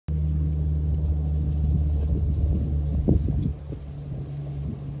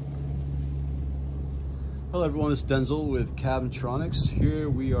Hello everyone, it's Denzel with Tronix. Here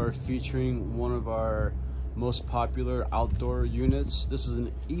we are featuring one of our most popular outdoor units. This is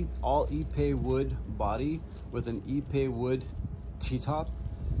an all Ipe wood body with an Ipe wood T-top,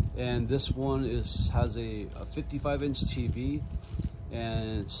 and this one has a 55-inch TV,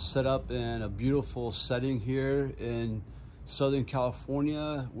 and it's set up in a beautiful setting here in Southern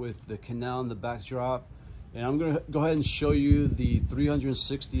California with the canal in the backdrop. And I'm going to go ahead and show you the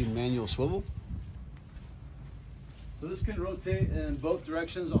 360 manual swivel. So this can rotate in both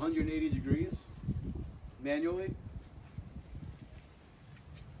directions 180 degrees manually.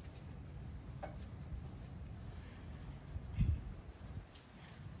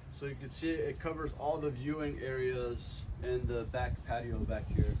 So you can see it covers all the viewing areas in the back patio back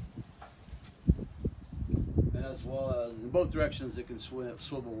here. And as well as in both directions it can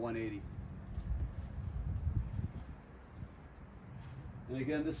swivel 180. And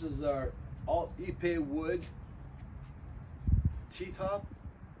again, this is our all Ipe wood T-top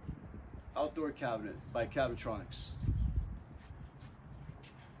outdoor cabinet by Tronix.